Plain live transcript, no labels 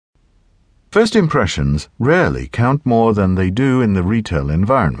First impressions rarely count more than they do in the retail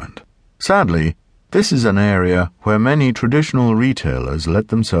environment. Sadly, this is an area where many traditional retailers let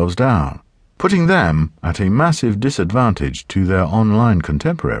themselves down, putting them at a massive disadvantage to their online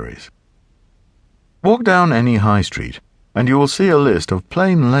contemporaries. Walk down any high street, and you will see a list of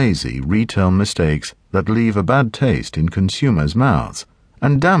plain lazy retail mistakes that leave a bad taste in consumers' mouths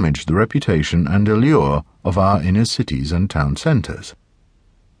and damage the reputation and allure of our inner cities and town centres.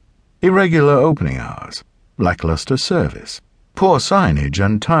 Irregular opening hours, lackluster service, poor signage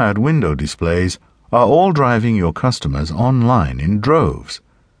and tired window displays are all driving your customers online in droves.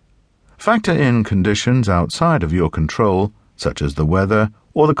 Factor in conditions outside of your control, such as the weather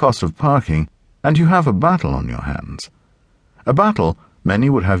or the cost of parking, and you have a battle on your hands. A battle many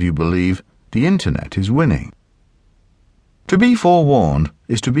would have you believe the internet is winning. To be forewarned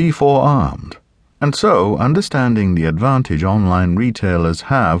is to be forearmed, and so understanding the advantage online retailers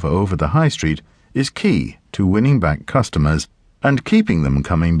have over the high street is key to winning back customers and keeping them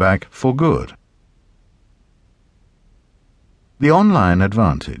coming back for good. The online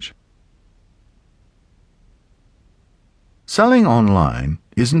advantage. Selling online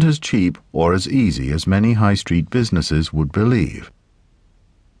isn't as cheap or as easy as many high street businesses would believe.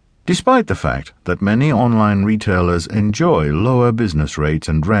 Despite the fact that many online retailers enjoy lower business rates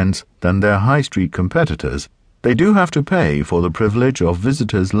and rents than their high street competitors, they do have to pay for the privilege of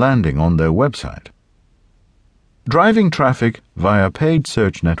visitors landing on their website. Driving traffic via paid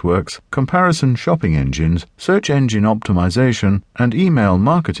search networks, comparison shopping engines, search engine optimization, and email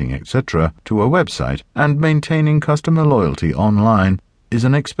marketing, etc., to a website and maintaining customer loyalty online is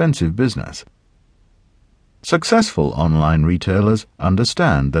an expensive business. Successful online retailers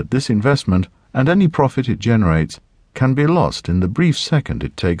understand that this investment and any profit it generates can be lost in the brief second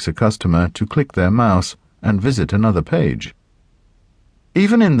it takes a customer to click their mouse and visit another page.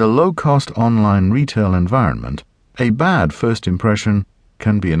 Even in the low-cost online retail environment, a bad first impression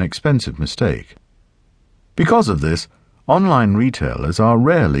can be an expensive mistake. Because of this, online retailers are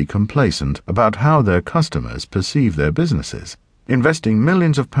rarely complacent about how their customers perceive their businesses, investing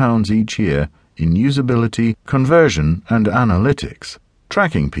millions of pounds each year in usability, conversion, and analytics,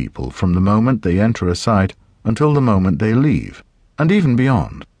 tracking people from the moment they enter a site until the moment they leave, and even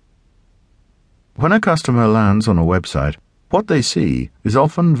beyond. When a customer lands on a website, what they see is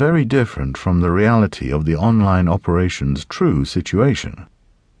often very different from the reality of the online operation's true situation.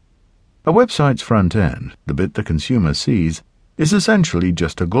 A website's front end, the bit the consumer sees, is essentially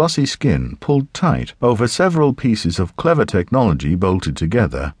just a glossy skin pulled tight over several pieces of clever technology bolted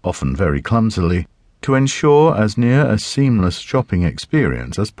together, often very clumsily, to ensure as near a seamless shopping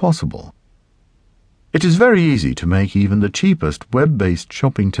experience as possible. It is very easy to make even the cheapest web-based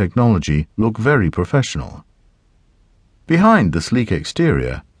shopping technology look very professional. Behind the sleek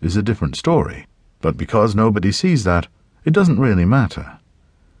exterior is a different story, but because nobody sees that, it doesn't really matter.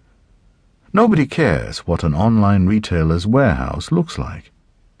 Nobody cares what an online retailer's warehouse looks like,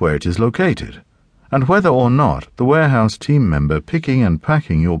 where it is located, and whether or not the warehouse team member picking and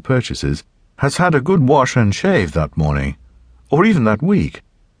packing your purchases has had a good wash and shave that morning, or even that week.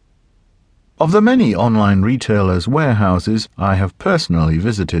 Of the many online retailers' warehouses I have personally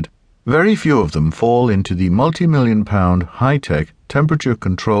visited, very few of them fall into the multi-million-pound, high-tech,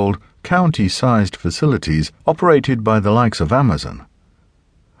 temperature-controlled, county-sized facilities operated by the likes of Amazon.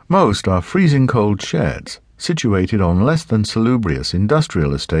 Most are freezing-cold sheds, situated on less than salubrious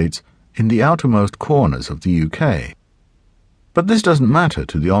industrial estates in the outermost corners of the UK. But this doesn't matter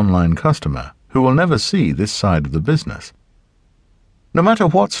to the online customer, who will never see this side of the business. No matter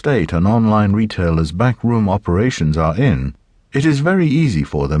what state an online retailer's backroom operations are in, it is very easy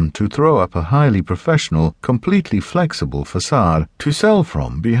for them to throw up a highly professional, completely flexible facade to sell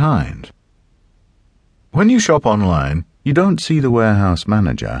from behind. When you shop online, you don't see the warehouse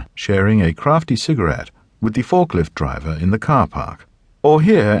manager sharing a crafty cigarette with the forklift driver in the car park, or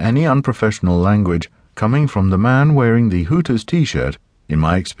hear any unprofessional language coming from the man wearing the Hooters t-shirt. In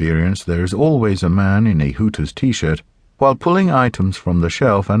my experience, there is always a man in a Hooters t-shirt while pulling items from the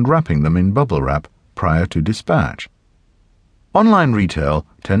shelf and wrapping them in bubble wrap prior to dispatch. Online retail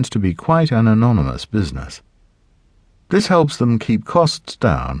tends to be quite an anonymous business. This helps them keep costs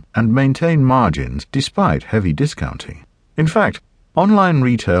down and maintain margins despite heavy discounting. In fact, online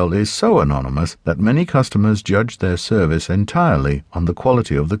retail is so anonymous that many customers judge their service entirely on the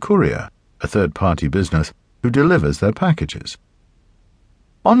quality of the courier, a third-party business, who delivers their packages.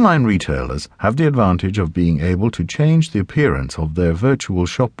 Online retailers have the advantage of being able to change the appearance of their virtual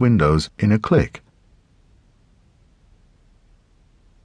shop windows in a click,